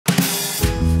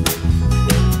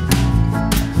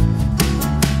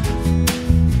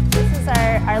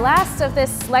last of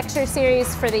this lecture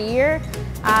series for the year.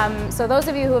 So those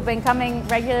of you who have been coming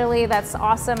regularly, that's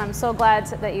awesome. I'm so glad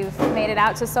that you've made it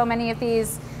out to so many of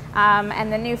these.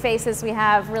 And the new faces we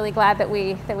have, really glad that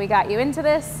we got you into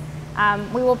this.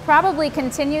 We will probably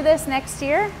continue this next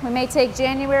year. We may take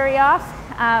January off,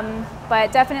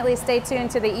 but definitely stay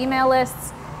tuned to the email lists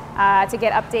to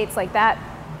get updates like that.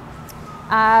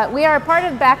 We are part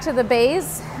of Back to the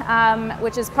Bays,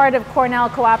 which is part of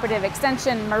Cornell Cooperative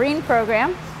Extension Marine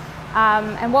Program.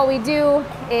 And what we do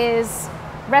is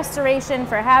restoration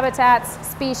for habitats,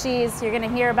 species. You're going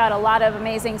to hear about a lot of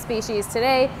amazing species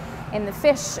today in the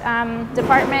fish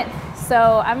department.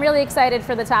 So I'm really excited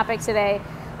for the topic today.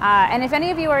 And if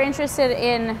any of you are interested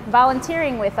in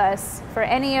volunteering with us for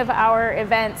any of our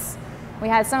events, we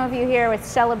had some of you here with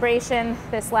Celebration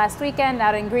this last weekend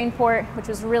out in Greenport, which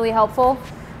was really helpful.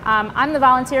 I'm the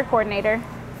volunteer coordinator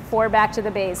for Back to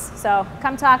the Bays. So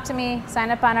come talk to me,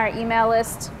 sign up on our email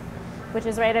list, which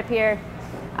is right up here.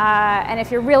 And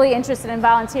if you're really interested in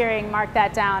volunteering, mark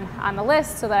that down on the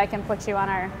list so that I can put you on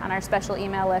our special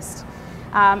email list.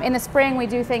 In the spring, we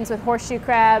do things with horseshoe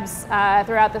crabs.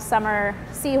 Throughout the summer,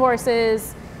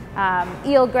 seahorses,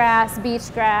 eelgrass,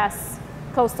 beach grass,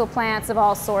 coastal plants of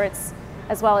all sorts,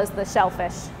 as well as the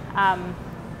shellfish,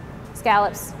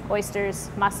 scallops, oysters,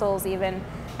 mussels even,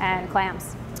 and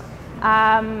clams.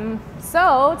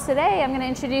 So today I'm going to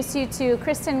introduce you to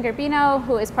Kristin Gerbino,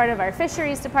 who is part of our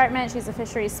fisheries department. She's a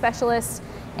fisheries specialist,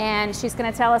 and she's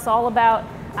going to tell us all about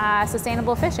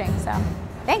sustainable fishing. So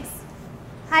thanks.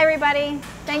 Hi everybody.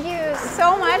 Thank you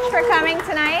so much for coming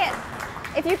tonight.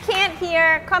 If you can't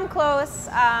hear, come close.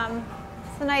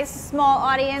 It's a nice small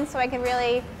audience so I can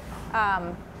really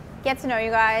get to know you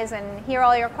guys and hear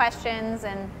all your questions,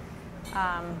 and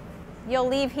you'll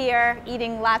leave here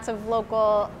eating lots of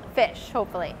local fish,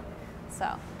 hopefully. So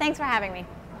thanks for having me.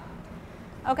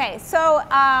 Okay, so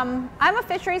I'm a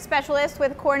fisheries specialist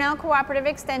with Cornell Cooperative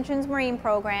Extension's Marine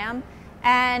Program.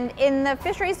 And in the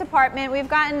fisheries department, we've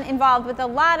gotten involved with a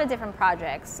lot of different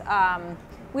projects.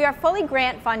 We are fully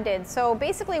grant funded, so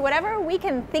basically whatever we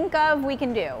can think of, we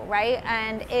can do, right?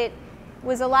 And it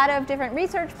was a lot of different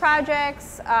research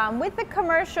projects with the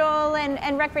commercial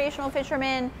and recreational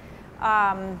fishermen,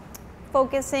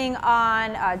 focusing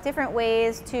on different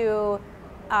ways to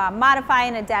modify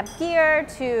and adapt gear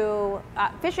to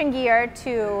fishing gear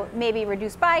to maybe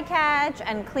reduce bycatch,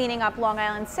 and cleaning up Long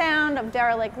Island Sound of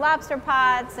derelict lobster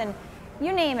pots, and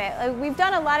you name it. We've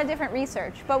done a lot of different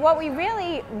research, but what we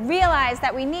really realized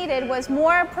that we needed was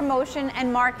more promotion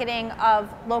and marketing of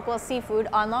local seafood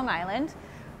on Long Island.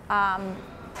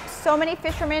 So many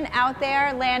fishermen out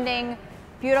there landing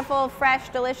beautiful, fresh,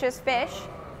 delicious fish,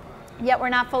 yet we're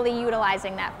not fully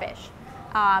utilizing that fish.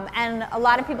 And a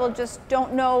lot of people just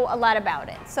don't know a lot about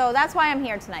it. So that's why I'm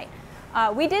here tonight.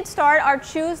 We did start our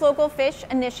Choose Local Fish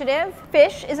initiative.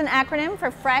 FISH is an acronym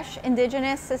for Fresh,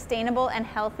 Indigenous, Sustainable, and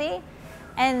Healthy.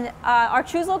 And our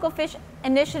Choose Local Fish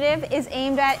initiative is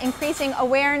aimed at increasing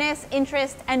awareness,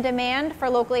 interest, and demand for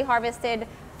locally harvested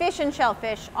fish and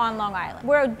shellfish on Long Island.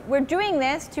 We're doing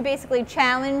this to basically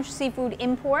challenge seafood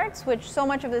imports, which so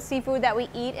much of the seafood that we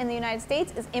eat in the United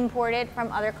States is imported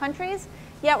from other countries.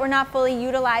 Yet we're not fully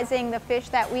utilizing the fish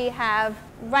that we have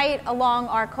right along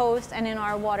our coast and in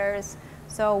our waters.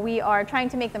 So we are trying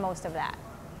to make the most of that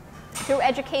through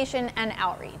education and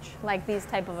outreach, like these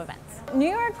type of events. New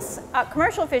York's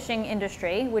commercial fishing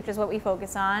industry, which is what we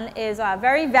focus on, is a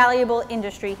very valuable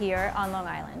industry here on Long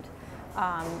Island.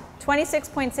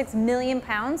 26.6 million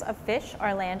pounds of fish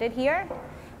are landed here,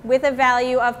 with a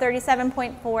value of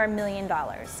 $37.4 million.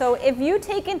 So if you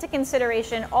take into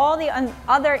consideration all the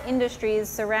other industries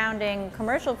surrounding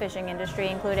commercial fishing industry,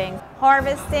 including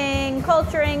harvesting,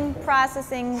 culturing,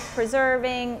 processing,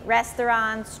 preserving,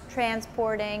 restaurants,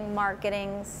 transporting,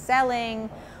 marketing, selling,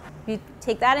 you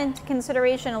take that into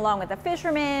consideration along with the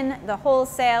fishermen, the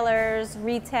wholesalers,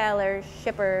 retailers,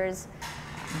 shippers,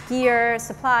 gear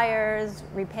suppliers,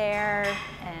 repair,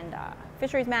 and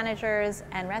fisheries managers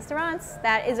and restaurants,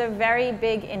 that is a very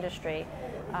big industry,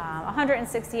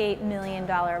 $168 million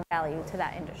value to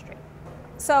that industry.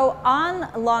 So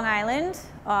on Long Island,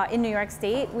 in New York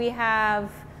State, we have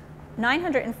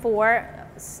 904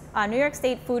 New York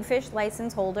State food fish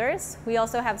license holders. We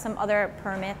also have some other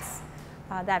permits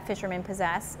that fishermen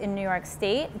possess in New York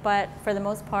State, but for the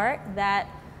most part, that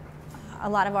a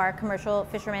lot of our commercial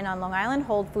fishermen on Long Island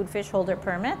hold food fish holder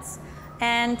permits,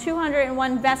 and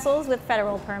 201 vessels with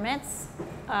federal permits,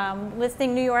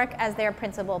 listing New York as their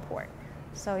principal port.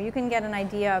 So you can get an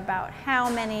idea about how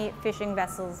many fishing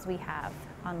vessels we have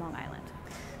on Long Island.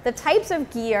 The types of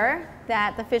gear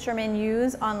that the fishermen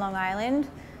use on Long Island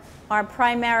are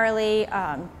primarily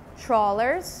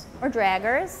trawlers or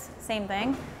draggers, same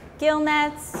thing, gill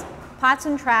nets, pots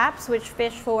and traps, which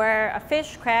fish for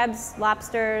fish, crabs,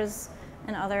 lobsters,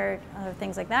 and other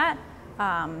things like that.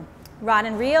 Rod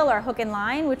and reel or hook and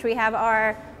line, which we have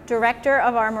our director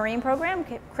of our marine program,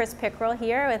 Chris Pickrell,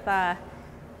 here with a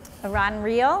rod and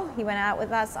reel. He went out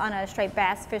with us on a striped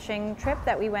bass fishing trip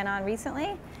that we went on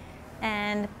recently.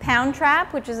 And pound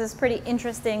trap, which is this pretty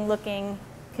interesting looking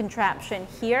contraption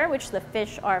here, which the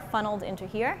fish are funneled into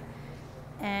here.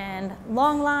 And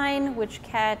long line, which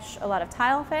catch a lot of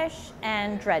tilefish,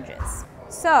 and dredges.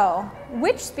 So,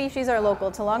 which species are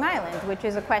local to Long Island? Which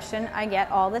is a question I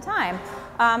get all the time.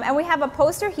 And we have a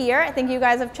poster here. I think you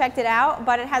guys have checked it out,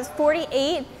 but it has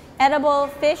 48 edible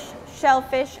fish,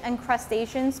 shellfish, and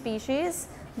crustacean species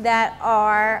that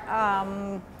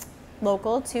are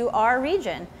local to our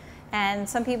region. And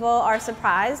some people are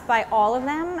surprised by all of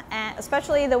them, and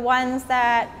especially the ones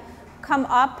that come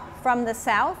up from the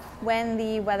south when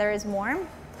the weather is warm,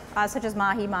 such as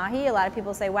mahi-mahi. A lot of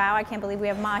people say, wow, I can't believe we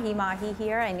have mahi-mahi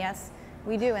here, and yes,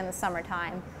 we do in the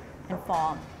summertime and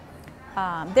fall.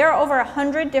 There are over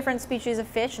 100 different species of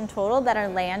fish in total that are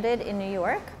landed in New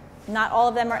York. Not all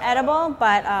of them are edible,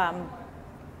 but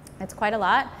it's quite a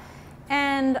lot.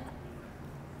 And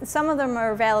some of them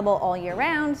are available all year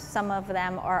round. Some of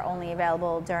them are only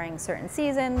available during certain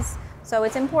seasons. So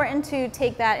it's important to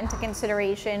take that into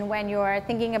consideration when you're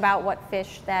thinking about what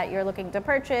fish that you're looking to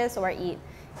purchase or eat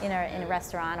in a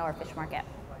restaurant or a fish market.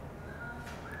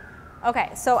 Okay,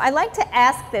 so I'd like to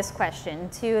ask this question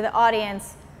to the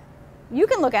audience. You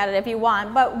can look at it if you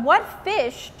want, but what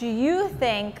fish do you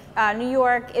think New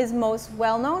York is most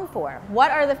well known for? What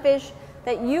are the fish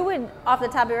that you would, off the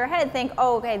top of your head, think,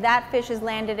 oh, okay, that fish is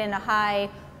landed in a high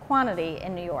quantity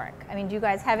in New York? I mean, do you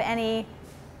guys have any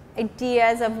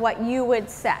ideas of what you would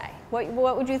say?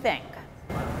 What would you think?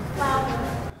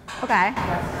 Okay.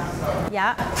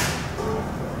 Yeah.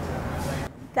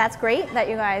 That's great that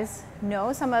you guys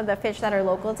know some of the fish that are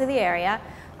local to the area.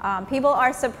 People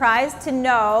are surprised to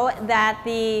know that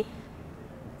the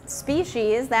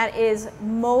species that is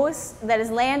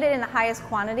landed in the highest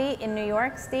quantity in New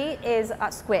York State is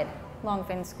squid,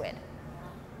 longfin squid.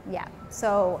 Yeah,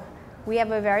 so we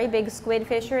have a very big squid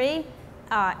fishery.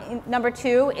 Number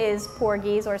 2 is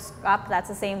porgies or scup, that's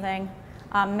the same thing.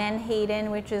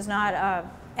 Menhaden, which is not an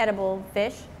edible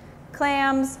fish.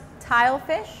 Clams,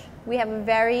 tilefish. We have a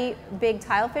very big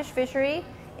tilefish fishery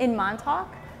in Montauk,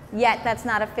 yet that's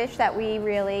not a fish that we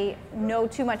really know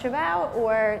too much about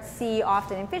or see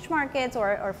often in fish markets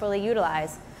or fully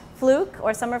utilize. Fluke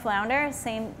or summer flounder,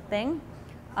 same thing.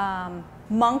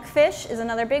 Monkfish is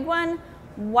another big one.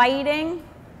 Whiting,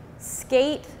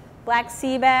 skate, black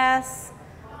sea bass,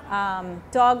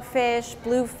 dogfish,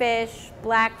 bluefish,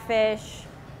 blackfish,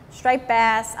 striped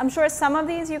bass. I'm sure some of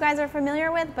these you guys are familiar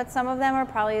with, but some of them are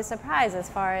probably a surprise as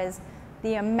far as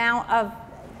the amount of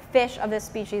fish of this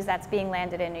species that's being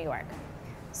landed in New York.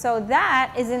 So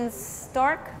that is in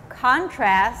stark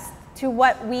contrast to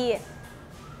what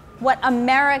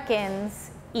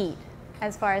Americans eat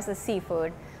as far as the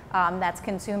seafood that's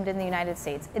consumed in the United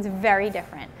States. It's very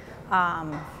different.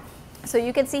 So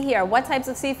you can see here, what types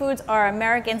of seafoods are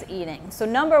Americans eating? So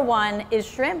number 1 is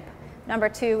shrimp, number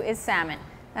 2 is salmon.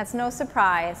 That's no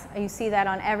surprise. You see that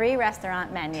on every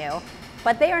restaurant menu,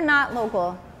 but they are not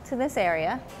local to this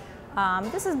area.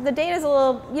 The data is a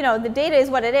little, the data is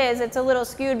what it is. It's a little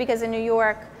skewed because in New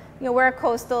York, we're a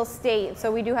coastal state,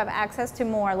 so we do have access to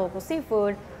more local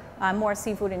seafood, more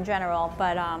seafood in general,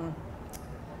 but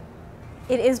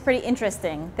it is pretty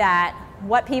interesting that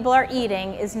what people are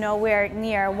eating is nowhere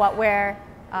near what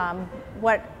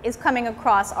is coming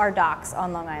across our docks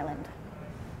on Long Island.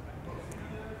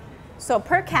 So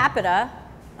per capita,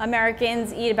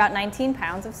 Americans eat about 19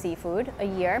 pounds of seafood a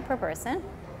year per person,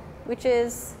 which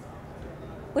has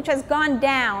gone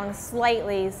down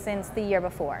slightly since the year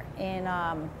before.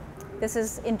 This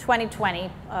is in 2020,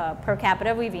 per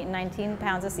capita, we've eaten 19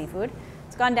 pounds of seafood.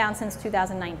 It's gone down since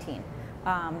 2019.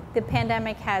 The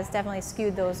pandemic has definitely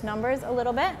skewed those numbers a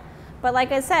little bit. But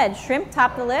like I said, shrimp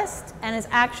topped the list and has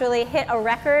actually hit a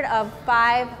record of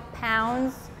 5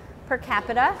 pounds per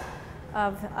capita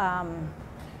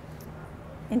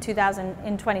in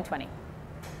 2020.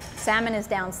 Salmon is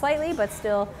down slightly, but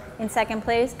still in second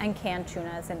place, and canned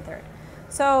tuna is in third.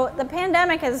 So the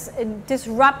pandemic has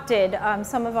disrupted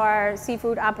some of our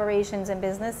seafood operations and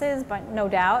businesses, but no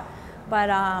doubt. But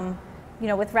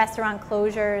with restaurant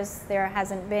closures, there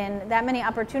hasn't been that many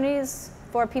opportunities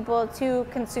for people to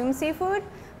consume seafood,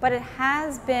 but it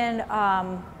has been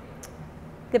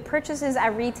the purchases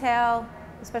at retail,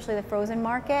 especially the frozen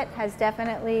market, has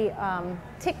definitely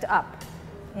ticked up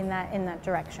in that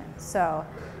direction. So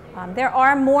There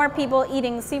are more people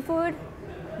eating seafood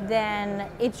than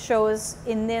it shows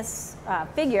in this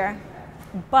figure,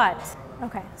 but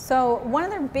okay, so one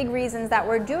of the big reasons that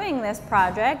we're doing this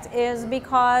project is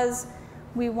because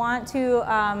we want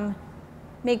to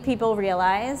make people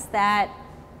realize that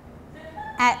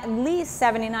at least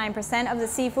 79% of the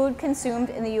seafood consumed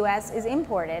in the US is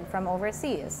imported from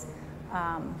overseas,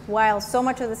 while so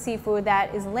much of the seafood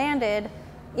that is landed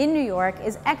in New York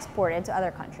is exported to other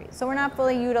countries. So we're not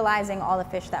fully utilizing all the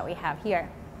fish that we have here.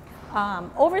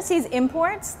 Overseas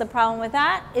imports, the problem with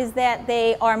that is that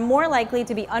they are more likely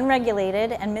to be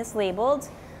unregulated and mislabeled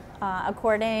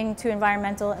according to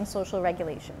environmental and social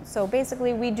regulations. So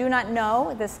basically, we do not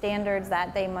know the standards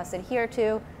that they must adhere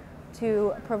to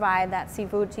provide that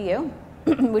seafood to you,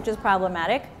 which is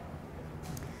problematic.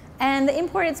 And the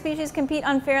imported species compete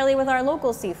unfairly with our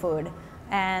local seafood,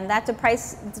 and that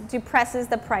depresses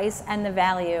the price and the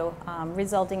value,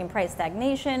 resulting in price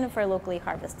stagnation for locally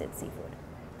harvested seafood.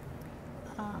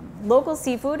 Local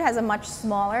seafood has a much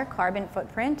smaller carbon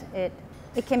footprint. It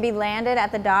can be landed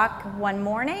at the dock one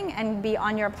morning and be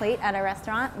on your plate at a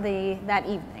restaurant that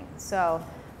evening. So,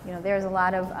 there's a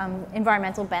lot of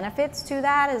environmental benefits to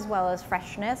that, as well as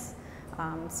freshness.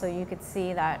 So you could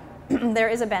see that there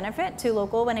is a benefit to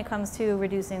local when it comes to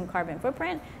reducing carbon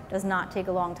footprint. Does not take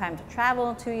a long time to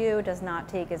travel to you, does not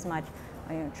take as much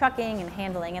trucking and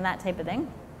handling and that type of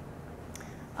thing.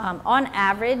 On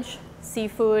average,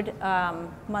 seafood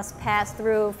must pass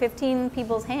through 15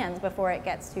 people's hands before it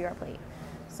gets to your plate.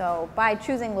 So by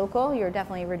choosing local, you're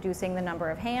definitely reducing the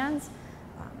number of hands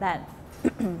that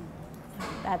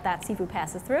seafood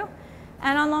passes through.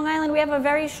 And on Long Island, we have a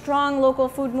very strong local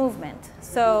food movement.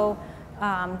 So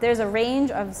there's a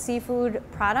range of seafood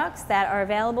products that are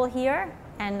available here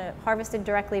and harvested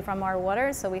directly from our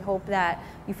waters. So we hope that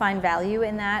you find value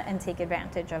in that and take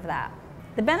advantage of that.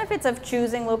 The benefits of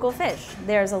choosing local fish,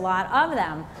 there's a lot of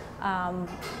them.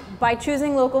 By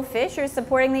choosing local fish, you're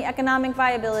supporting the economic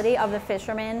viability of the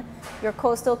fishermen, your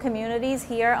coastal communities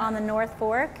here on the North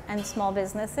Fork, and small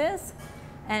businesses,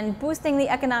 and boosting the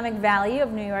economic value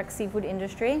of New York's seafood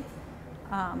industry.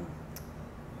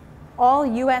 All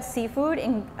U.S. seafood,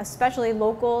 especially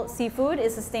local seafood,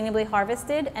 is sustainably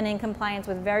harvested and in compliance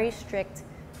with very strict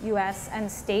U.S.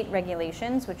 and state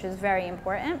regulations, which is very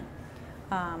important.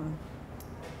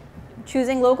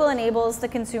 Choosing local enables the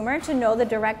consumer to know the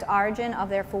direct origin of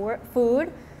their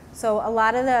food. So a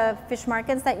lot of the fish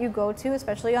markets that you go to,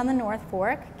 especially on the North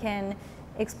Fork, can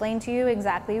explain to you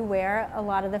exactly where a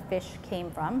lot of the fish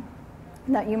came from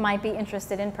that you might be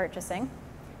interested in purchasing.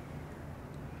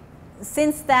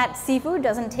 Since that seafood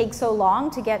doesn't take so long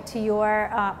to get to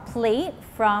your plate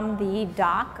from the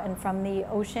dock and from the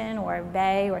ocean or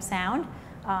bay or sound,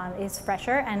 it's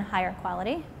fresher and higher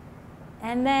quality.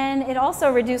 And then it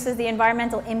also reduces the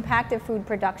environmental impact of food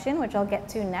production, which I'll get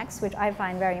to next, which I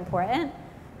find very important.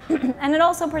 And it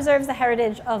also preserves the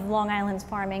heritage of Long Island's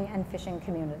farming and fishing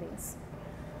communities.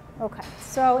 Okay,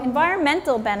 so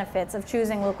environmental benefits of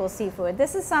choosing local seafood.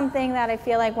 This is something that I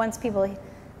feel like once people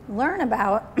learn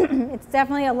about, it's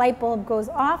definitely a light bulb goes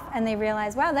off and they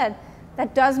realize, wow,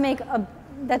 that does make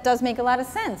a lot of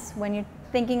sense when you're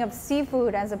thinking of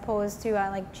seafood as opposed to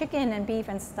like chicken and beef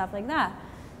and stuff like that.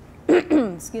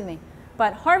 Excuse me.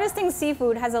 But harvesting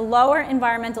seafood has a lower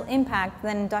environmental impact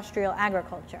than industrial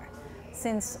agriculture,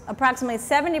 since approximately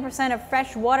 70% of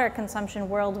fresh water consumption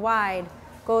worldwide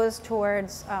goes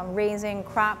towards raising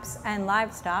crops and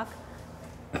livestock,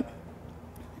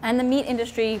 and the meat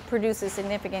industry produces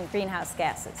significant greenhouse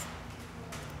gases.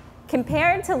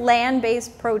 Compared to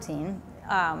land-based protein,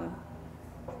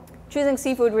 choosing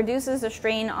seafood reduces the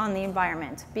strain on the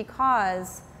environment,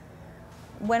 because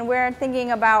when we're thinking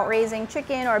about raising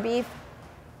chicken or beef,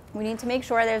 we need to make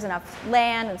sure there's enough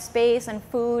land and space and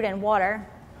food and water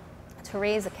to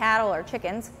raise the cattle or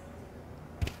chickens.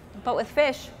 But with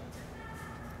fish,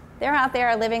 they're out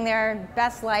there living their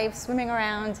best life, swimming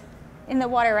around in the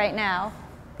water right now.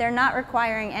 They're not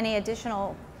requiring any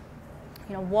additional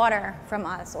water from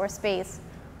us or space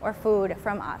or food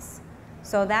from us.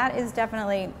 So that is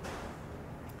definitely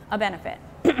a benefit.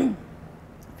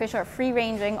 Fish are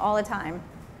free-ranging all the time.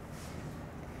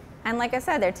 And like I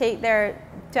said, they're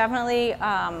definitely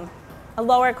a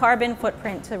lower carbon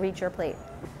footprint to reach your plate.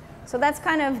 So that's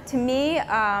kind of, to me,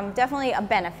 definitely a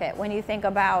benefit when you think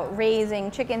about raising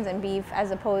chickens and beef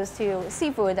as opposed to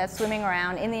seafood that's swimming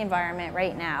around in the environment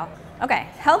right now. Okay,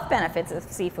 health benefits of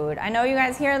seafood. I know you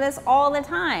guys hear this all the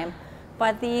time,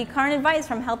 but the current advice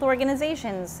from health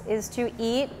organizations is to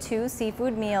eat 2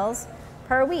 seafood meals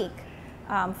per week.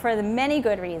 For the many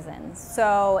good reasons.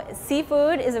 So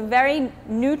seafood is a very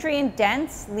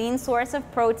nutrient-dense, lean source of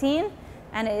protein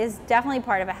and it is definitely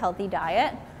part of a healthy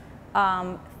diet.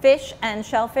 Fish and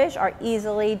shellfish are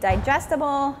easily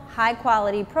digestible, high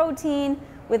quality protein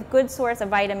with good source of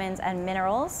vitamins and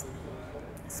minerals,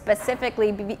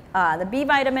 specifically the B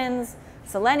vitamins,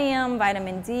 selenium,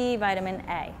 vitamin D, vitamin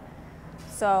A.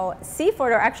 So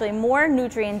seafood are actually more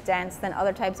nutrient dense than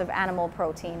other types of animal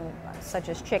protein, such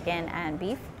as chicken and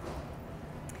beef.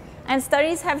 And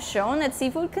studies have shown that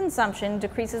seafood consumption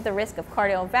decreases the risk of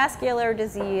cardiovascular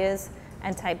disease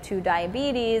and type 2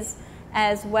 diabetes,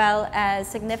 as well as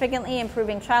significantly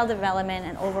improving child development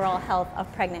and overall health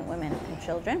of pregnant women and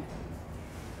children.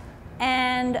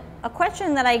 And a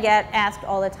question that I get asked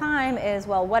all the time is,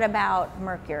 well, what about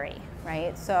mercury,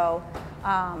 right? So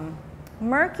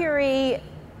mercury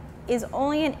is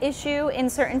only an issue in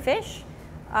certain fish,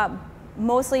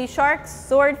 mostly sharks,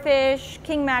 swordfish,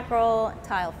 king mackerel,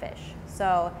 tilefish.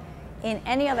 So in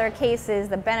any other cases,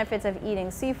 the benefits of eating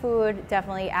seafood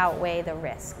definitely outweigh the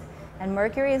risk. And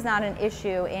mercury is not an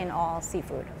issue in all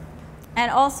seafood. And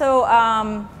also,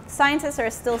 scientists are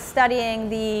still studying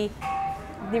the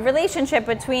relationship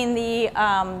between the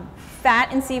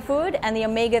fat in seafood and the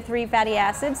omega-3 fatty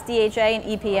acids, DHA and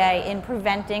EPA, in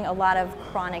preventing a lot of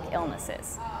chronic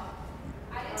illnesses.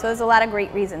 So there's a lot of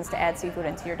great reasons to add seafood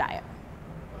into your diet.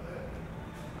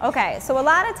 Okay, so a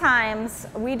lot of times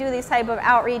we do these type of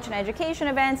outreach and education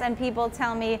events and people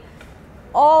tell me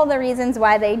all the reasons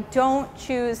why they don't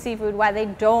choose seafood, why they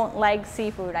don't like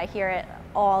seafood. I hear it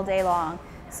all day long.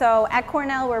 So at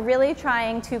Cornell, we're really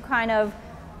trying to kind of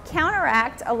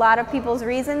counteract a lot of people's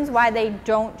reasons why they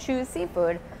don't choose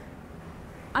seafood.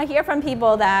 I hear from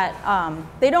people that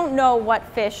they don't know what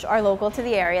fish are local to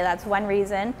the area. That's one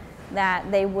reason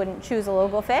that they wouldn't choose a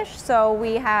local fish. So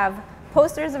we have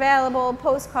posters available,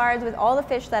 postcards with all the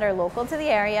fish that are local to the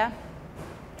area.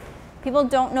 People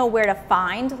don't know where to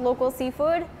find local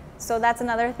seafood. So that's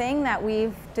another thing that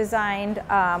we've designed.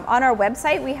 On our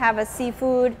website, we have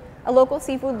a local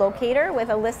seafood locator with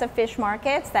a list of fish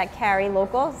markets that carry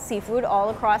local seafood all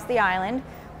across the island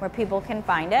where people can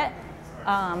find it.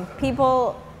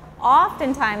 People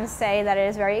oftentimes say that it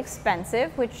is very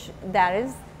expensive, which that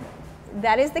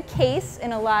is the case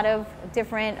in a lot of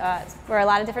different, for a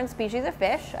lot of different species of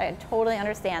fish. I totally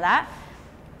understand that,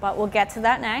 but we'll get to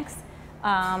that next.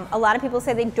 A lot of people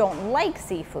say they don't like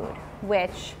seafood,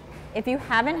 which if you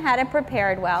haven't had it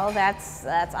prepared well, that's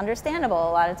understandable.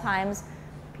 A lot of times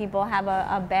people have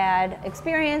a bad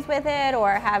experience with it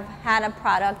or have had a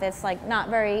product that's like not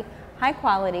very high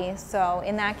quality. So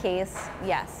in that case,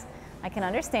 yes, I can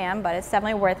understand, but it's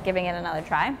definitely worth giving it another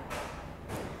try.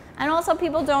 And also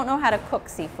people don't know how to cook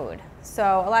seafood.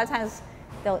 So a lot of times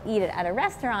they'll eat it at a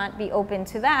restaurant, be open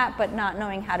to that, but not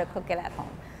knowing how to cook it at home.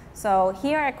 So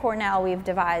here at Cornell, we've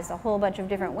devised a whole bunch of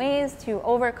different ways to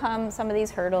overcome some of these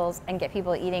hurdles and get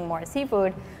people eating more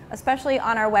seafood, especially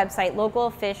on our website,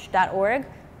 localfish.org.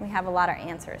 We have a lot of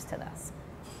answers to this.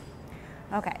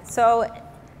 Okay, so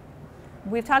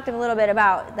we've talked a little bit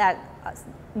about that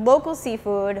local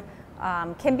seafood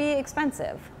can be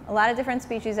expensive. A lot of different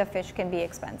species of fish can be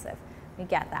expensive. We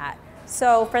get that.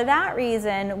 So for that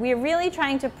reason, we're really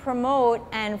trying to promote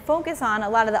and focus on a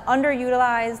lot of the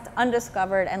underutilized,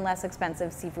 undiscovered, and less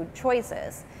expensive seafood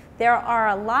choices. There are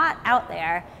a lot out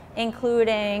there,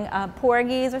 including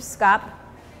porgies or scup,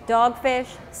 dogfish,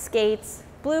 skates,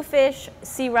 bluefish,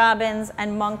 sea robins,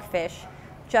 and monkfish,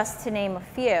 just to name a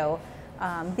few.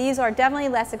 These are definitely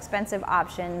less expensive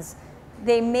options.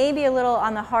 They may be a little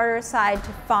on the harder side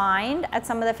to find at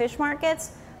some of the fish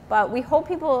markets, but we hope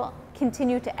people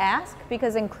continue to ask,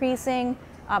 because increasing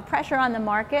pressure on the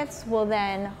markets will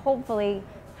then hopefully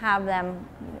have them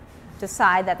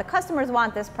decide that the customers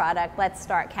want this product, let's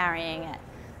start carrying it.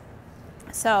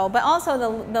 So, but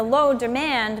also the low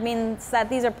demand means that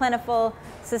these are plentiful,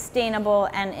 sustainable,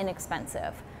 and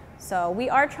inexpensive. So we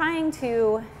are trying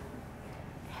to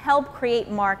help create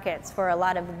markets for a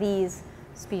lot of these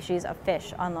species of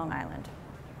fish on Long Island.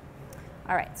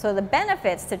 All right, so the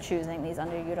benefits to choosing these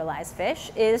underutilized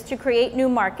fish is to create new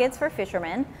markets for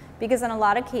fishermen, because in a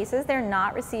lot of cases they're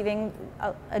not receiving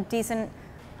a decent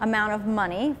amount of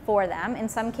money for them. In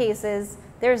some cases,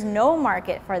 there's no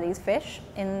market for these fish.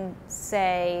 In,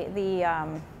 say,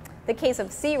 the case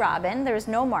of sea robin, there's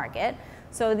no market.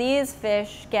 So these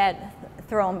fish get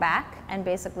thrown back and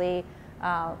basically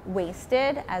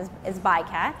wasted as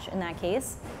bycatch in that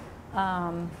case.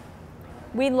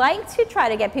 We like to try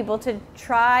to get people to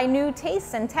try new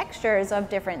tastes and textures of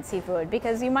different seafood,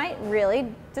 because you might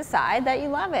really decide that you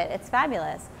love it. It's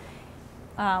fabulous.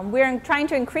 We're trying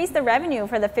to increase the revenue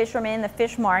for the fishermen, the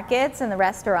fish markets, and the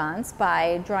restaurants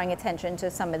by drawing attention to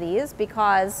some of these,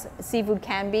 because seafood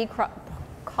can be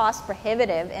cost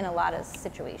prohibitive in a lot of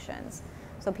situations.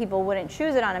 So people wouldn't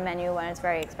choose it on a menu when it's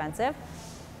very expensive.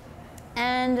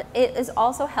 And it is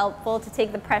also helpful to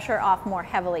take the pressure off more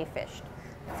heavily fished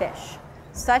fish,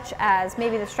 such as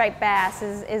maybe the striped bass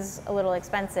is a little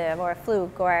expensive, or a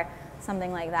fluke, or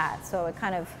something like that. So it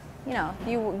kind of, you know,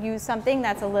 you use something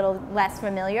that's a little less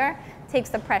familiar, takes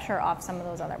the pressure off some of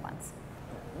those other ones.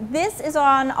 This is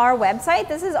on our website.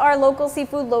 This is our local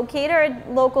seafood locator,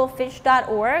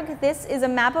 localfish.org. This is a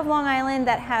map of Long Island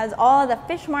that has all of the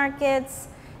fish markets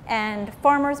and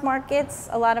farmers markets.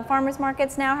 A lot of farmers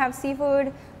markets now have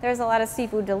seafood. There's a lot of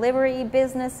seafood delivery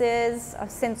businesses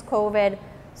since COVID.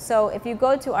 So if you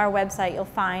go to our website, you'll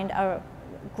find a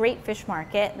great fish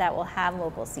market that will have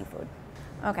local seafood.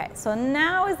 Okay, so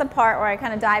now is the part where I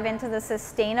kind of dive into the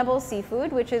sustainable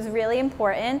seafood, which is really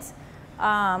important.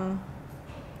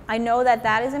 I know that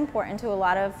that is important to a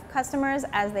lot of customers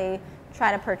as they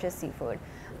try to purchase seafood.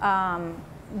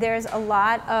 There's a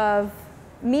lot of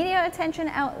media attention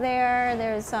out there.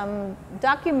 There's some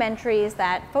documentaries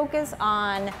that focus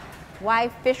on why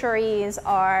fisheries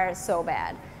are so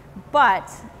bad. But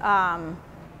I'm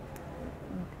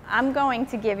going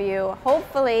to give you,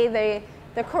 hopefully,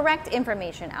 the correct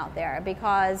information out there,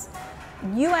 because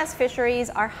U.S. fisheries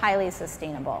are highly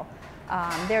sustainable.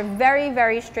 There are very,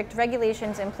 very strict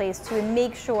regulations in place to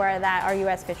make sure that our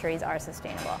U.S. fisheries are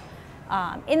sustainable.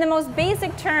 In the most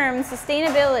basic terms,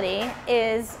 sustainability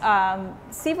is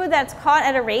seafood that's caught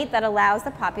at a rate that allows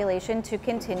the population to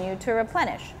continue to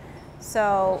replenish.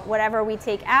 So whatever we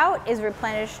take out is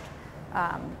replenished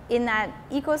in that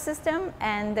ecosystem,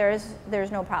 and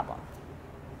there's no problem.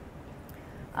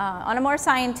 On a more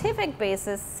scientific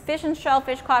basis, fish and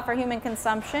shellfish caught for human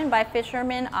consumption by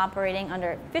fishermen operating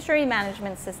under fishery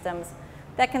management systems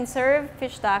that conserve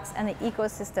fish stocks and the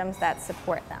ecosystems that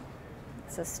support them.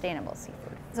 Sustainable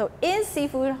seafood. So is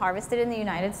seafood harvested in the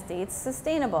United States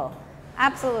sustainable?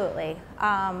 Absolutely.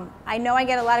 I know I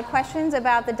get a lot of questions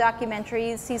about the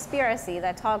documentary Seaspiracy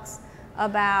that talks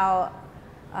about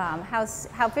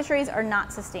how fisheries are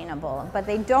not sustainable, but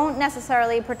they don't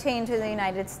necessarily pertain to the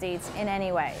United States in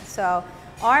any way. So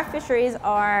our fisheries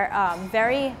are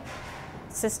very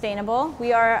sustainable.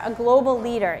 We are a global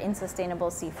leader in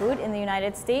sustainable seafood in the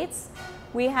United States.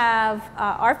 We have,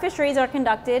 our fisheries are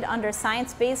conducted under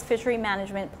science-based fishery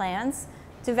management plans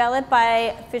developed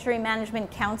by fishery management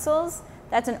councils.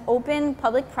 That's an open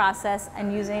public process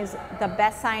and uses the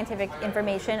best scientific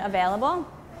information available.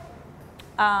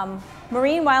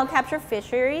 Marine wild capture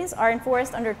fisheries are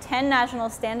enforced under 10 national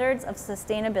standards of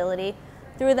sustainability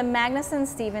through the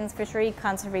Magnuson-Stevens Fishery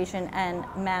Conservation and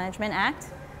Management Act,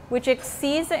 which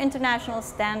exceeds the international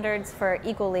standards for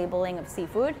eco-labeling of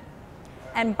seafood.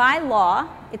 And by law,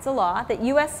 it's a law, that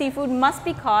U.S. seafood must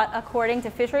be caught according to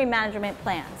fishery management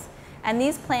plans. And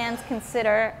these plans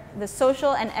consider the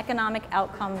social and economic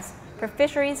outcomes for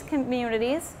fisheries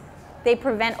communities. They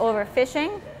prevent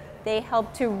overfishing. They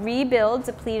help to rebuild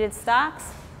depleted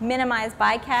stocks, minimize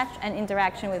bycatch and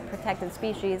interaction with protected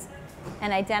species,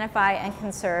 and identify and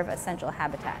conserve essential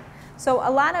habitat. So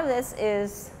a lot of this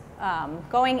is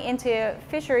going into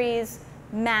fisheries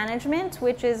management,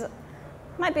 which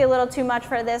might be a little too much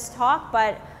for this talk,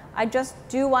 but I just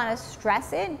do want to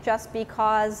stress it just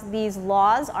because these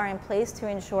laws are in place to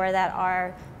ensure that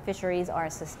our fisheries are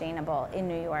sustainable in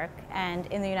New York and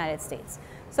in the United States.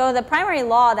 So the primary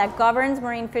law that governs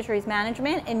marine fisheries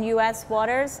management in U.S.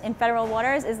 waters, in federal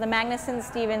waters, is the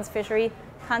Magnuson-Stevens Fishery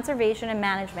Conservation and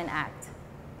Management Act.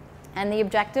 And the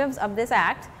objectives of this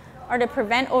act are to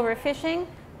prevent overfishing,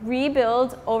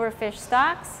 rebuild overfished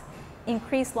stocks,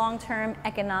 increase long-term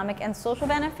economic and social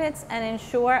benefits, and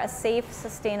ensure a safe,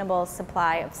 sustainable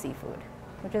supply of seafood,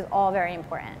 which is all very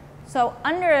important. So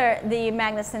under the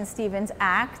Magnuson-Stevens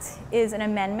Act is an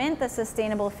amendment, the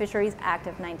Sustainable Fisheries Act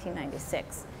of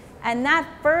 1996. And that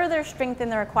further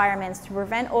strengthened the requirements to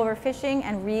prevent overfishing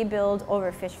and rebuild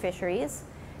overfished fisheries,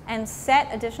 and set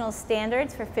additional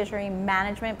standards for fishery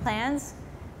management plans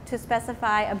to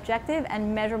specify objective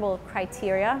and measurable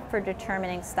criteria for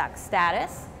determining stock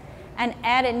status, and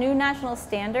added new national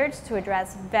standards to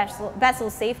address vessel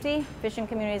safety, fishing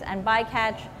communities, and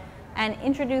bycatch, and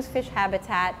introduce fish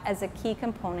habitat as a key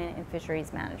component in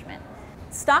fisheries management.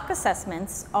 Stock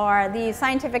assessments are the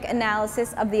scientific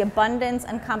analysis of the abundance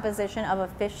and composition of a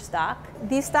fish stock.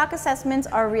 These stock assessments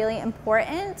are really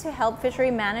important to help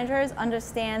fishery managers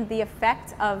understand the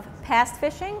effect of past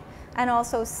fishing and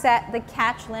also set the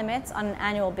catch limits on an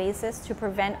annual basis to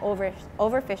prevent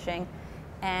overfishing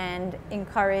and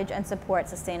encourage and support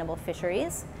sustainable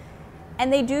fisheries.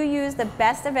 And they do use the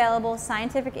best available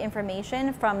scientific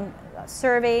information from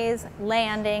surveys,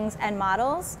 landings, and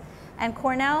models And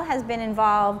Cornell has been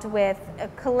involved with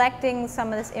collecting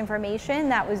some of this information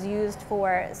that was used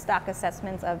for stock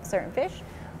assessments of certain fish.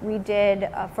 We did,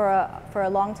 for a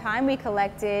long time, we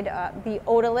collected the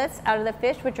otoliths out of the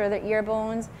fish, which are the ear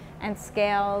bones and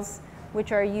scales,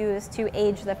 which are used to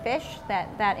age the fish.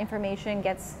 That information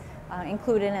gets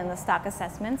included in the stock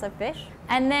assessments of fish.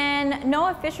 And then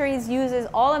NOAA Fisheries uses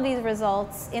all of these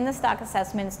results in the stock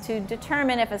assessments to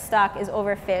determine if a stock is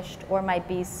overfished or might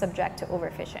be subject to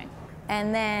overfishing.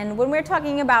 And then when we're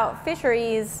talking about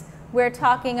fisheries, we're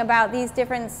talking about these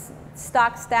different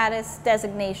stock status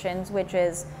designations, which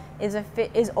is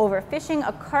overfishing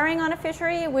occurring on a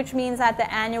fishery, which means that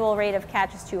the annual rate of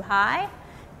catch is too high?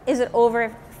 Is it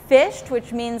overfished,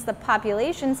 which means the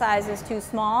population size is too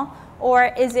small?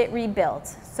 Or is it rebuilt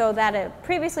so that a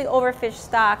previously overfished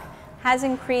stock has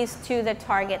increased to the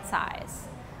target size?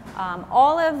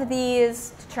 All of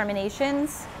these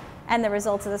determinations and the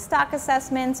results of the stock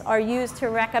assessments are used to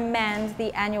recommend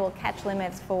the annual catch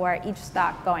limits for each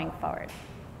stock going forward.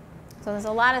 So there's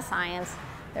a lot of science,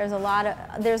 there's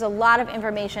a lot of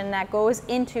information that goes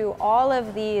into all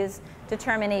of these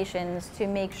determinations to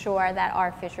make sure that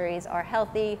our fisheries are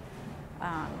healthy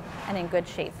and in good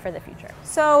shape for the future.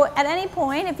 So at any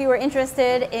point, if you were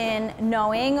interested in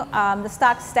knowing the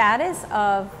stock status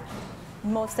of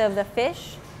most of the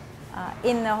fish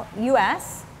in the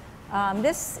US,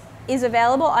 this is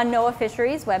available on NOAA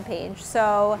Fisheries webpage.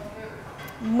 So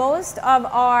most of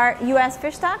our US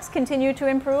fish stocks continue to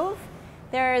improve.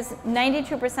 There's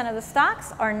 92% of the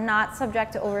stocks are not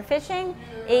subject to overfishing,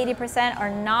 80% are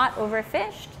not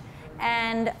overfished,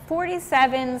 and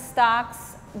 47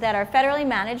 stocks that are federally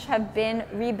managed have been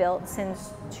rebuilt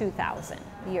since 2000,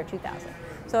 the year 2000.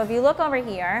 So if you look over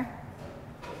here,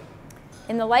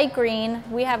 in the light green,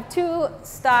 we have 2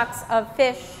 stocks of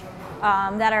fish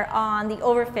that are on the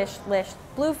overfished list,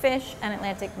 bluefish and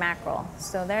Atlantic mackerel.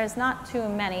 So there's not too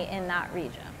many in that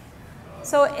region.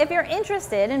 So if you're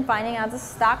interested in finding out the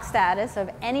stock status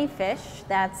of any fish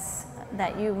that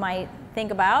you might think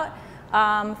about,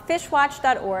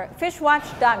 fishwatch.org,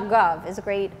 fishwatch.gov is a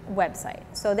great website.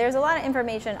 So there's a lot of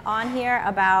information on here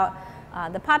about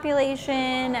the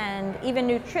population and even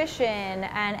nutrition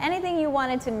and anything you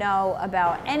wanted to know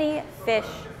about any fish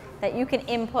that you can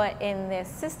input in this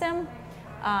system.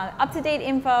 Up-to-date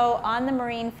info on the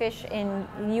marine fish in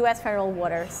US federal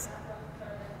waters.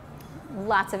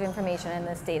 Lots of information in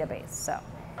this database. So,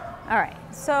 all right.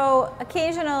 So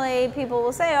occasionally people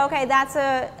will say, okay,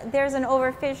 there's an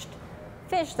overfished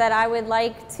fish that I would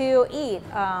like to eat.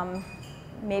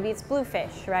 Maybe it's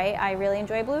bluefish, right? I really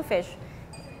enjoy bluefish.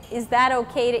 Is that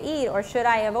okay to eat, or should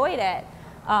I avoid it?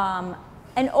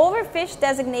 An overfished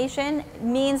designation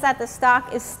means that the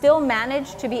stock is still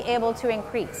managed to be able to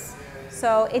increase.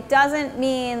 So it doesn't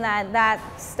mean that that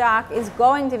stock is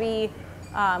going to be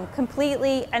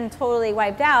completely and totally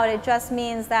wiped out. It just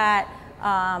means that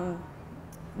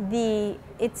the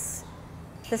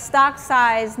stock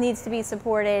size needs to be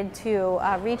supported to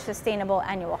reach sustainable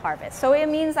annual harvest. So it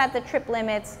means that the trip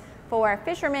limits for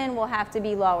fishermen will have to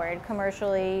be lowered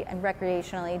commercially and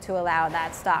recreationally to allow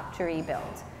that stock to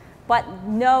rebuild. But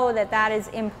know that that is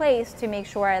in place to make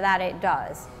sure that it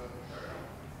does.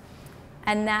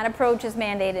 And that approach is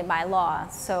mandated by law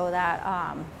so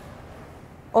that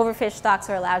overfished stocks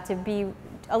are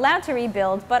allowed to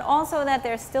rebuild, but also that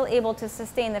they're still able to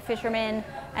sustain the fishermen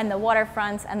and the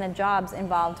waterfronts and the jobs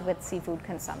involved with seafood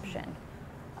consumption.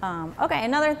 Okay,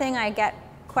 another thing I get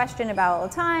questioned about all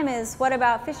the time is what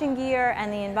about fishing gear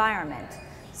and the environment?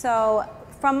 So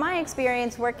from my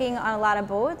experience working on a lot of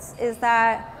boats is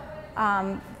that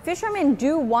fishermen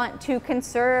do want to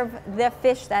conserve the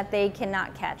fish that they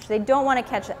cannot catch. They don't want to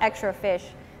catch extra fish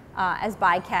as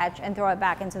bycatch and throw it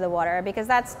back into the water, because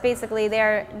that's basically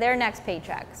their next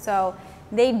paycheck. So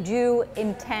they do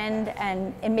intend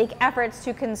and make efforts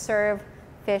to conserve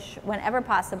fish whenever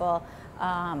possible.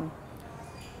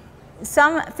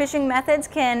 Some fishing methods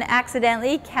can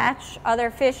accidentally catch other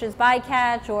fish as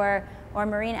bycatch or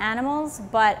marine animals,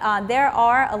 but there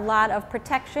are a lot of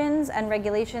protections and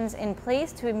regulations in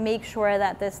place to make sure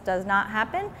that this does not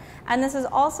happen. And this is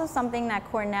also something that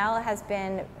Cornell has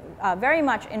been very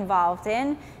much involved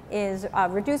in, is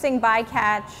reducing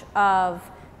bycatch of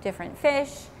different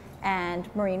fish and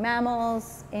marine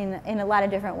mammals in a lot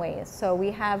of different ways. So we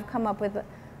have come up with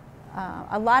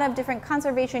a lot of different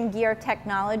conservation gear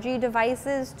technology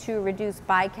devices to reduce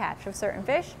bycatch of certain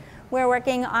fish. We're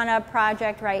working on a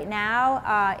project right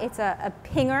now. It's a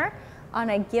pinger on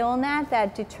a gill net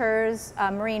that deters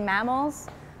marine mammals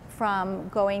from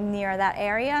going near that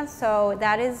area. So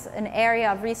that is an area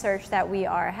of research that we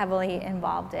are heavily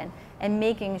involved in, and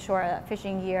making sure that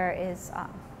fishing gear is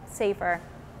safer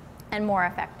and more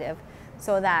effective,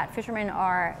 so that fishermen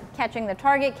are catching the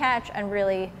target catch and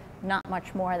really not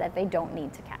much more that they don't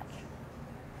need to catch.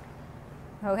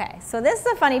 Okay, so this is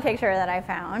a funny picture that I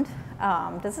found.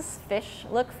 Does this fish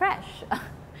look fresh?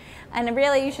 And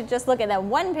really you should just look at that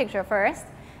one picture first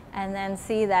and then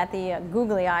see that the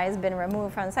googly eye has been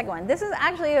removed from the second one. This is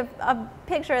actually a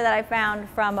picture that I found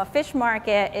from a fish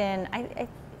market in,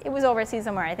 it was overseas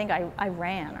somewhere, I think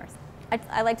Iran or something.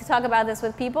 I like to talk about this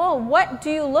with people. What do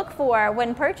you look for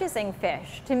when purchasing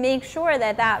fish to make sure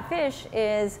that that fish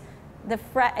is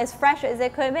as fresh as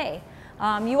it could be?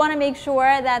 You want to make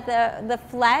sure that the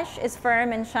flesh is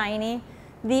firm and shiny,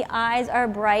 the eyes are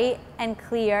bright and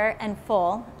clear and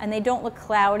full, and they don't look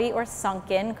cloudy or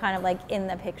sunken, kind of like in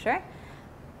the picture.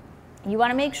 You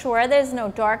want to make sure there's no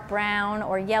dark brown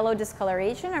or yellow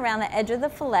discoloration around the edge of the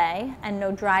fillet and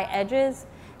no dry edges,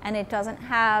 and it doesn't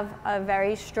have a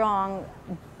very strong,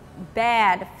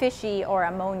 bad, fishy or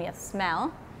ammonia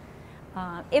smell.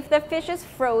 If the fish is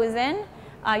frozen,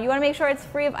 you want to make sure it's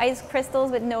free of ice crystals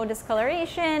with no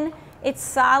discoloration. It's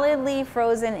solidly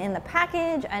frozen in the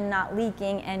package and not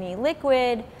leaking any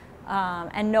liquid,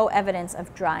 and no evidence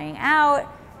of drying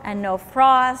out, and no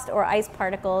frost or ice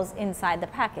particles inside the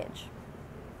package.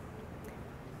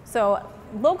 So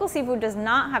local seafood does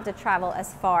not have to travel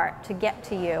as far to get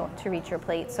to you to reach your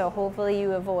plate, so hopefully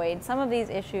you avoid some of these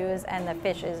issues and the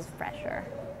fish is fresher.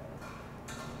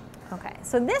 Okay,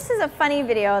 so this is a funny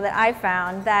video that I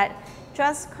found that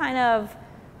just kind of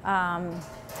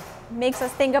makes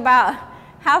us think about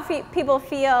how people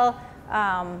feel,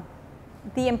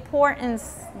 the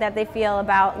importance that they feel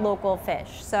about local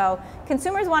fish. So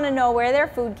consumers want to know where their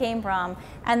food came from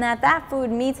and that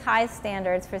food meets high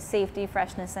standards for safety,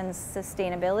 freshness, and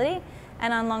sustainability.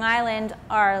 And on Long Island,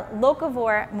 our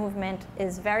locavore movement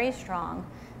is very strong.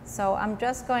 So I'm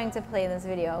just going to play this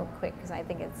video quick because I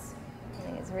think it's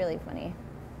really funny.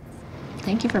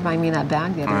 Thank you for buying me that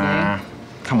bag the other day.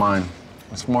 Come on.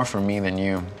 It's more for me than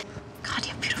you. God,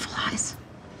 you have beautiful eyes.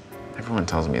 Everyone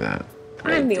tells me that.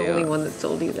 I'm the only one that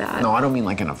told you that. No, I don't mean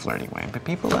like in a flirty way, but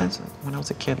people, when I was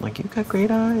a kid, like, you got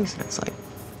great eyes. And it's like,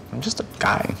 I'm just a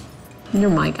guy. You're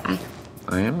my guy.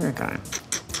 I am your guy.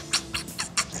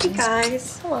 Hey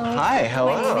guys. Hello. Hi,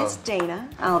 hello. My name is Dana.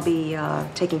 I'll be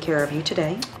taking care of you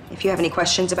today. If you have any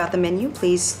questions about the menu,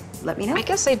 please let me know. I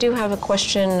guess I do have a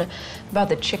question about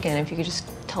the chicken, if you could just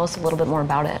tell us a little bit more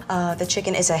about it. The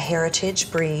chicken is a heritage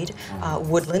breed,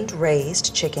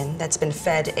 woodland-raised chicken that's been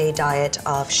fed a diet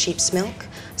of sheep's milk,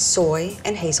 soy,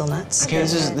 and hazelnuts. Okay,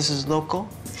 this is local?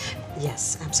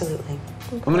 Yes, absolutely.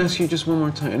 I'm gonna ask you just one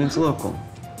more time, and it's local.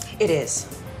 It is.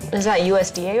 Is that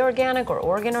USDA organic or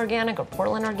Oregon organic or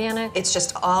Portland organic? It's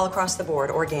just all across the board,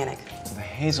 organic. So the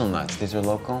hazelnuts, these are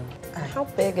local? How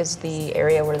big is the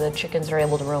area where the chickens are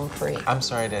able to roam free? I'm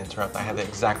sorry to interrupt. I had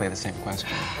exactly the same question.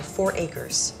 4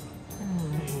 acres.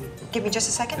 Give me just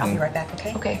a second. I'll be right back,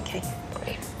 okay? Okay. Okay.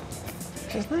 Great.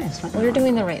 She's nice, right? Well, you're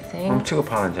doing the right thing. I'm too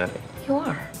apologetic. You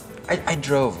are. I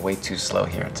drove way too slow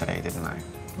here today, didn't I?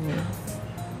 Yeah.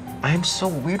 I am so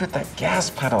weird with that gas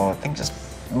pedal. The thing just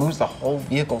moves the whole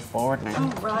vehicle forward. All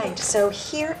right, so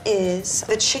here is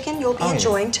the chicken you'll be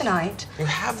enjoying tonight. You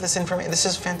have this information. This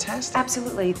is fantastic.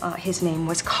 Absolutely. His name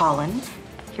was Colin.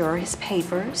 Here are his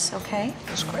papers, okay?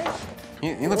 That's great.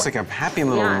 He looks like a happy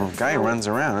little guy who runs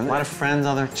around. A lot of friends,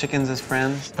 other chickens as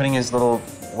friends. Putting his little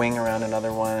wing around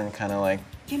another one and kind of like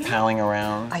palling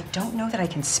around. I don't know that I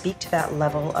can speak to that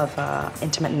level of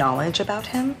intimate knowledge about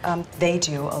him. They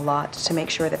do a lot to make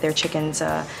sure that their chickens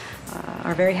are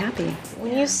very happy.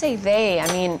 When you say they,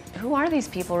 I mean, who are these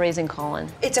people raising Colin?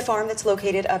 It's a farm that's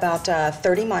located about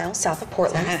 30 miles south of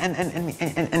Portland. And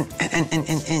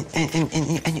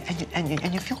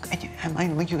you feel,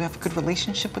 you have a good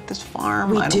relationship with this farm?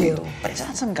 We do. But is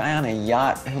that some guy on a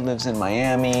yacht who lives in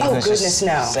Miami? Oh, who's goodness, just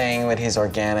no. saying that he's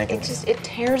organic? It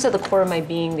tears at the core of my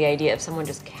being the idea of someone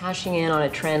just cashing in on a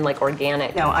trend like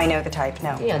organic. No, I know the type,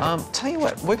 no. Yeah. Tell you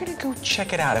what, we're gonna go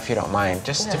check it out if you don't mind.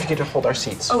 Just if you could hold our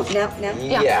seats. Oh, now?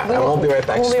 Yeah, I won't be right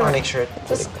back. Just want to make sure.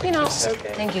 Just, you know.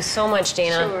 Okay. Thank you so much,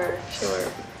 Dana. Sure.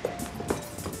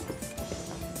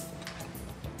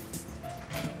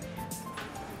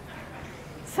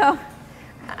 So,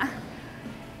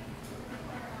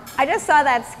 I just saw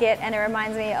that skit and it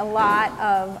reminds me a lot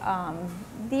of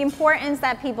the importance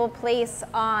that people place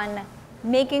on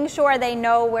making sure they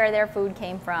know where their food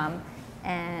came from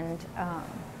and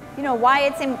you know, why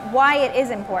it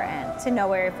is important to know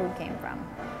where your food came from.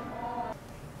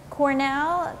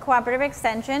 Cornell Cooperative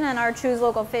Extension and our Choose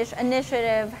Local Fish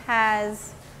initiative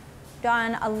has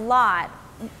done a lot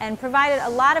and provided a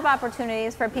lot of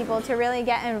opportunities for people to really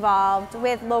get involved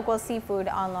with local seafood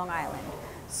on Long Island.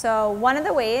 So one of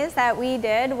the ways that we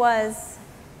did was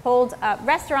hold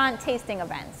restaurant tasting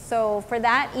events. So for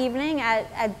that evening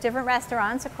at different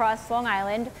restaurants across Long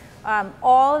Island,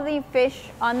 all of the fish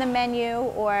on the menu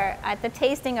or at the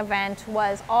tasting event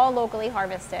was all locally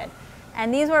harvested.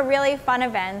 And these were really fun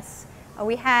events.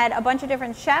 We had a bunch of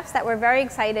different chefs that were very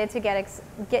excited to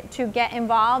get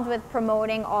involved with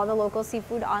promoting all the local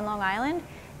seafood on Long Island.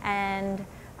 And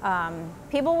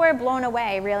people were blown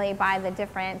away really by the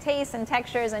different tastes and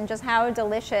textures and just how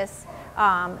delicious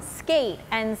skate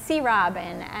and sea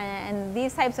robin and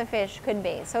these types of fish could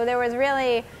be. So there was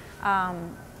really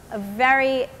a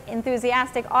very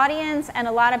enthusiastic audience, and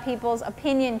a lot of people's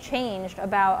opinion changed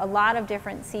about a lot of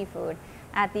different seafood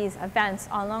at these events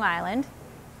on Long Island.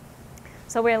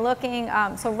 So we're looking,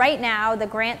 so right now the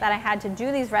grant that I had to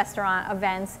do these restaurant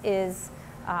events is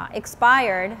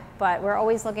expired, but we're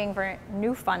always looking for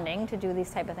new funding to do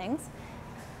these type of things.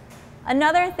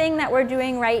 Another thing that we're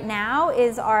doing right now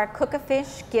is our Cook a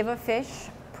Fish, Give a Fish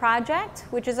project,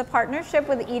 which is a partnership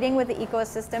with Eating with the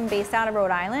Ecosystem based out of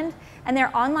Rhode Island, and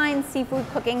they're online seafood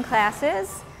cooking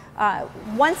classes.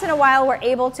 Once in a while we're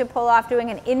able to pull off doing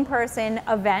an in-person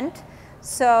event.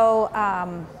 So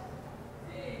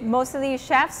most of these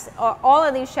chefs, or all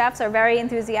of these chefs, are very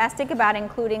enthusiastic about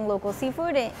including local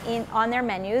seafood on their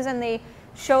menus, and they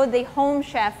showed the home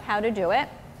chef how to do it.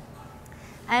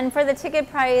 And for the ticket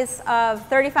price of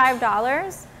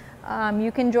 $35,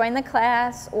 you can join the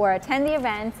class or attend the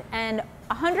event, and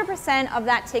 100% of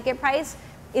that ticket price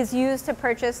is used to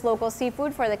purchase local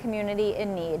seafood for the community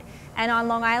in need. And on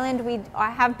Long Island, we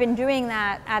have been doing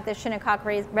that at the Shinnecock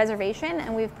Reservation,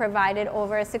 and we've provided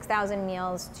over 6,000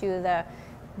 meals to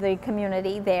the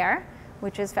community there,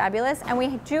 which is fabulous. And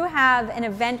we do have an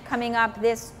event coming up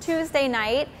this Tuesday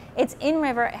night. It's in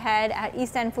Riverhead at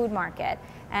East End Food Market.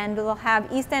 And we'll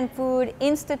have East End Food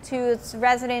Institute's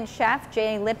resident chef,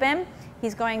 Jay Lippin.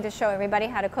 He's going to show everybody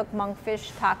how to cook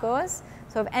monkfish tacos.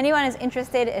 So if anyone is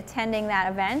interested in attending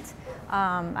that event,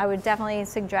 I would definitely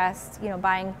suggest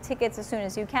buying tickets as soon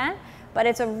as you can. But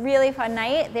it's a really fun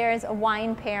night. There's a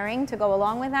wine pairing to go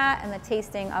along with that and the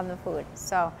tasting of the food.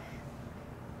 So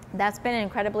that's been an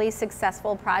incredibly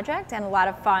successful project and a lot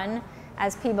of fun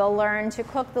as people learn to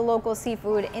cook the local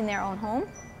seafood in their own home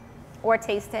or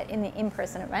taste it in the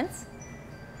in-person events.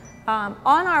 On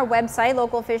our website,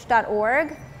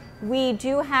 localfish.org, we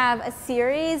do have a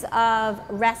series of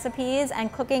recipes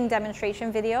and cooking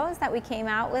demonstration videos that we came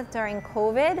out with during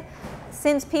COVID.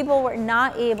 Since people were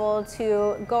not able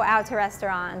to go out to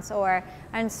restaurants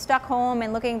and stuck home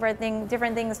and looking for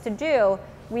different things to do,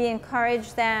 we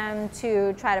encourage them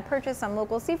to try to purchase some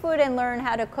local seafood and learn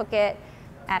how to cook it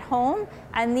at home.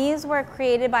 And these were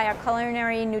created by a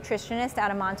culinary nutritionist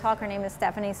out of Montauk. Her name is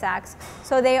Stephanie Sachs.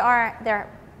 So they're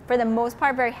for the most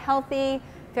part very healthy,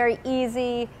 very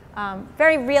easy,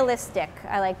 very realistic,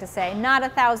 I like to say, not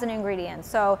 1,000 ingredients.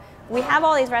 So we have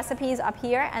all these recipes up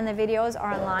here, and the videos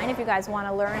are online if you guys want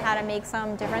to learn how to make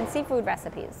some different seafood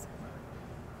recipes.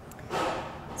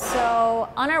 So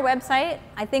on our website,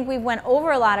 I think we went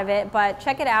over a lot of it, but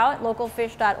check it out,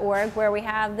 localfish.org, where we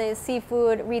have the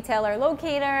seafood retailer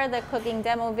locator, the cooking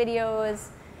demo videos,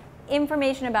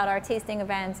 information about our tasting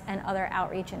events, and other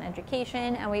outreach and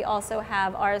education. And we also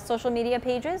have our social media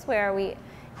pages where we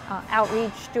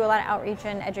do a lot of outreach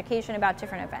and education about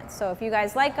different events. So if you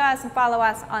guys like us and follow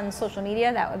us on social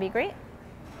media, that would be great.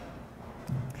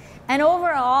 And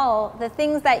overall, the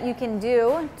things that you can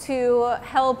do to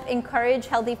help encourage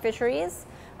healthy fisheries,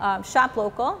 shop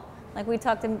local, like we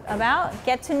talked about,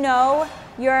 get to know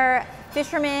your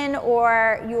fisherman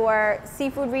or your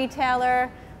seafood retailer.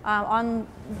 On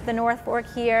the North Fork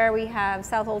here, we have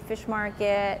South Old Fish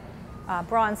Market,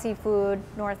 Braun Seafood,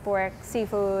 North Fork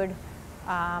Seafood,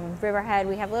 Riverhead,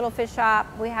 we have Little Fish Shop,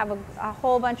 we have a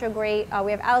whole bunch of great,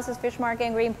 we have Alice's Fish Market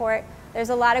in Greenport. There's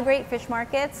a lot of great fish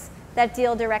markets that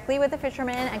deal directly with the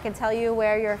fishermen and can tell you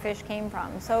where your fish came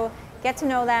from. So get to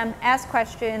know them, ask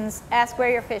questions, ask where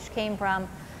your fish came from,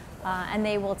 and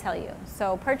they will tell you.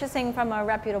 So purchasing from a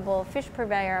reputable fish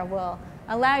purveyor will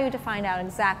allow you to find out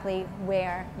exactly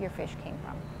where your fish came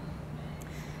from.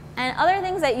 And other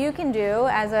things that you can do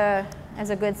as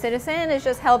a good citizen is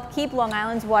just help keep Long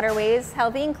Island's waterways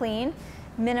healthy and clean,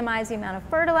 minimize the amount of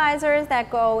fertilizers that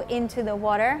go into the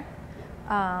water,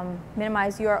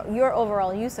 minimize your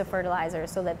overall use of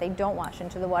fertilizers so that they don't wash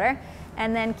into the water,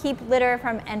 and then keep litter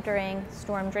from entering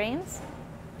storm drains.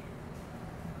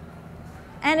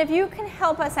 And if you can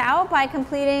help us out by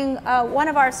completing one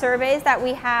of our surveys that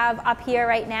we have up here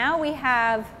right now, we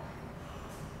have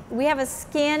a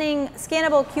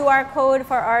scannable QR code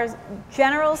for our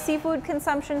general seafood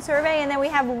consumption survey, and then we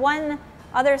have one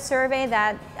other survey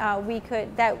that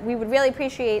we would really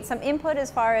appreciate some input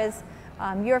as far as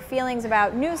your feelings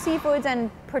about new seafoods and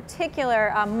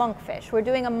particular monkfish. We're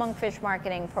doing a monkfish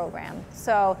marketing program.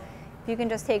 So if you can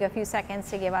just take a few seconds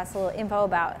to give us a little info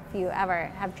about if you ever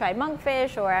have tried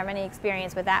monkfish or have any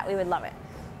experience with that, we would love it.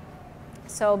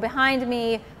 So behind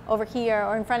me over here,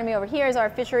 or in front of me over here, is our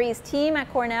fisheries team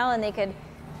at Cornell, and they could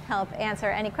help answer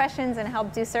any questions and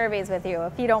help do surveys with you,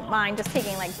 if you don't mind just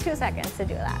taking like 2 seconds to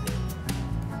do that.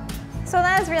 So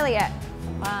that is really it.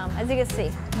 As you can see,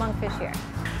 monkfish here.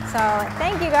 So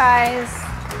thank you guys.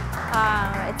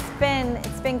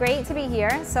 It's been great to be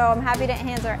here. So I'm happy to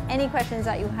answer any questions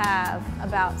that you have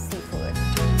about seafood.